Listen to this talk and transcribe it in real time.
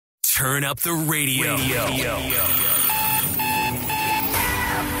Turn up the radio.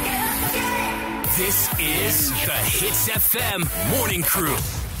 This is the Hits FM Morning Crew.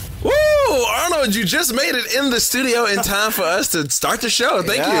 Woo! Arnold, you just made it in the studio in time for us to start the show.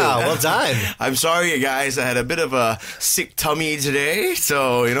 Thank you. Well done. I'm sorry, guys. I had a bit of a sick tummy today.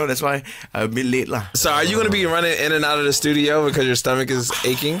 So, that's why I'm a bit late. So, are you going to be running in and out of the studio because your stomach is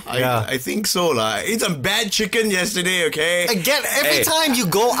aching? I think so. I ate some bad chicken yesterday, okay? Again, every time you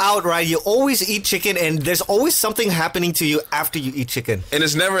go out, right, you always eat chicken and there's always something happening to you after you eat chicken. And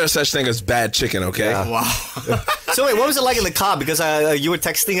it's never a such thing as bad chicken, okay? Yeah. Wow. So, wait, what was it like in the car? Because you were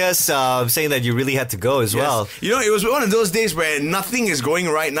texting us saying that you really had to go as well. It was one of those days where nothing is going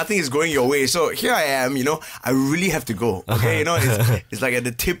right, nothing is going your way. So here I am, I really have to go. Okay, it's like at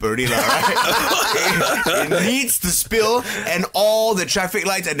the tip already, right? It needs to spill, and all the traffic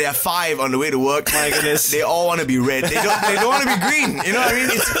lights, and there are 5 on the way to work. My goodness, they all want to be red. They don't want to be green. You know what I mean?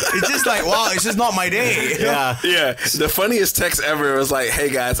 It's just like, wow, it's just not my day. Yeah. The funniest text ever was like, "Hey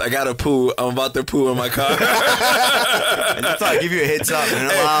guys, I got to poo. I'm about to poo in my car." I just thought I'd give you a heads up.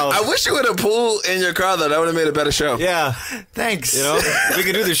 Wow. I wish you would have pooled in your car though. That would have made a better show. Yeah. Thanks. We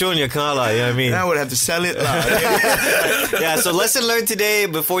could do the show in your car, you know what I mean? I would have to sell it. Yeah, so lesson learned today: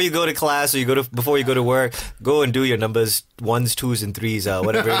 before you go to class or before you go to work, go and do your numbers 1s, 2s, and 3s,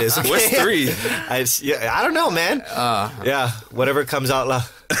 whatever it is. Okay? What's 3? I don't know, man. Whatever comes out,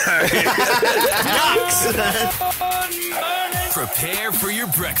 Prepare for your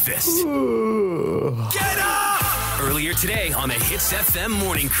breakfast. Get up! Earlier today on the Hits FM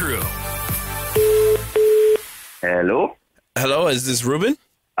Morning Crew. Hello, is this Ruben?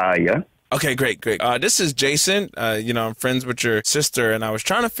 Yeah. Okay, great. This is Jason. I'm friends with your sister, and I was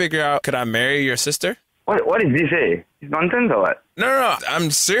trying to figure out, could I marry your sister? What is this, eh? It's nonsense or what? No, I'm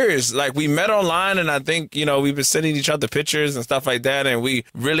serious. Like, we met online, and I think, we've been sending each other pictures and stuff like that, and we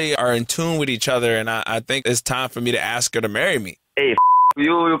really are in tune with each other, and I think it's time for me to ask her to marry me. Hey,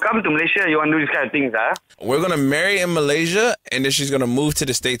 you come to Malaysia, you want to do this kind of things, huh? We're going to marry in Malaysia, and then she's going to move to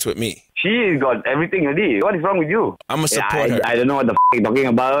the States with me. She got everything already. What is wrong with you? I'm going to support her. I don't know what the you're talking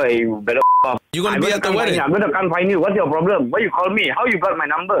about. Hey, you better off. You're going to be at the wedding. I'm going to come find you. What's your problem? Why you call me? How you got my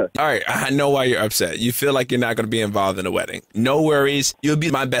number? All right, I know why you're upset. You feel like you're not going to be involved in the wedding. No worries. You'll be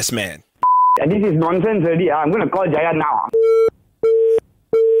my best man. This is nonsense already. I'm going to call Jaya now.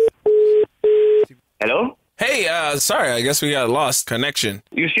 Hello? Hey, sorry, I guess we got lost connection.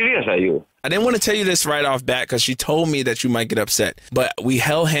 You serious, are you? I didn't want to tell you this right off bat because she told me that you might get upset. But we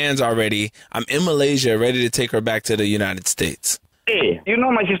held hands already. I'm in Malaysia, ready to take her back to the United States. Hey,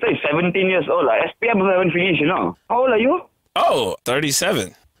 my sister is 17 years old. SPM haven't finished, How old are you? Oh,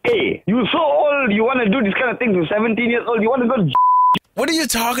 37. Hey, you so old. You want to do this kind of thing to 17 years old. You want to go... What are you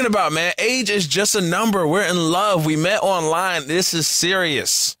talking about, man? Age is just a number. We're in love. We met online. This is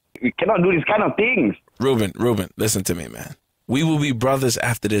serious. We cannot do this kind of things. Ruben, listen to me, man. We will be brothers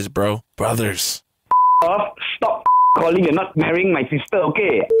after this, bro. Brothers. Stop calling. You're not marrying my sister,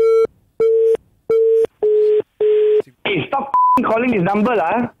 okay? Hey, stop calling this number,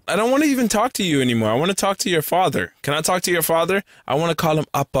 I don't want to even talk to you anymore. I want to talk to your father. Can I talk to your father? I want to call him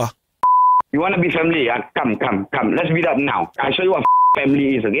Appa. You want to be family? Come. Let's meet up now. I'll show you what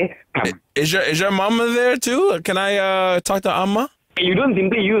family is, okay? Come. Is your mama there too? Can I talk to Amma? You don't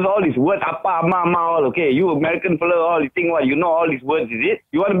simply use all these words, appa, amma, all, okay? You American fella, all, you think what? You know all these words, is it?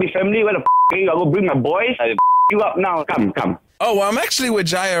 You want to be family? Where the you? I'll go bring my boys. I'll you up now. Come. Oh, well, I'm actually with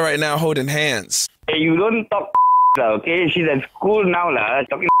Jaya right now holding hands. Hey, you don't talk, okay? She's at school now,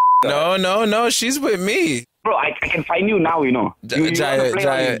 talking. No, she's with me. Bro, I can find you now,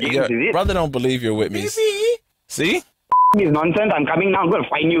 Jaya, games, your brother don't believe you're with me. Maybe. See? This nonsense, I'm coming now. I'm going to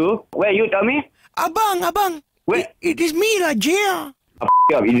find you. Where are you, tell me? Abang. Where? It is me, Jaya.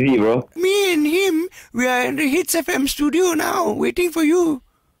 Up, easy, bro. Me and him, we are in the Hits FM studio now, waiting for you.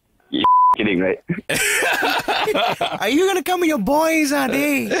 You're kidding, right? Are you going to come with your boys, are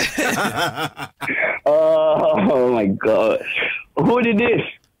they? Oh, my God. Who did this?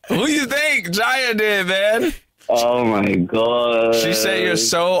 Who you think? Jaya did, man. Oh, my God. She said you're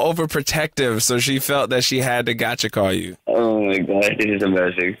so overprotective, so she felt that she had to gotcha call you. Oh, my God. This is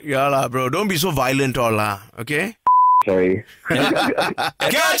embarrassing. Yeah, bro. Don't be so violent, okay? Sorry.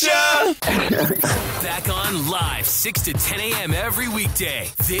 Gotcha! Back on live 6 to 10 a.m. every weekday.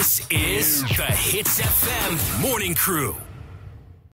 This is the Hits FM Morning Crew.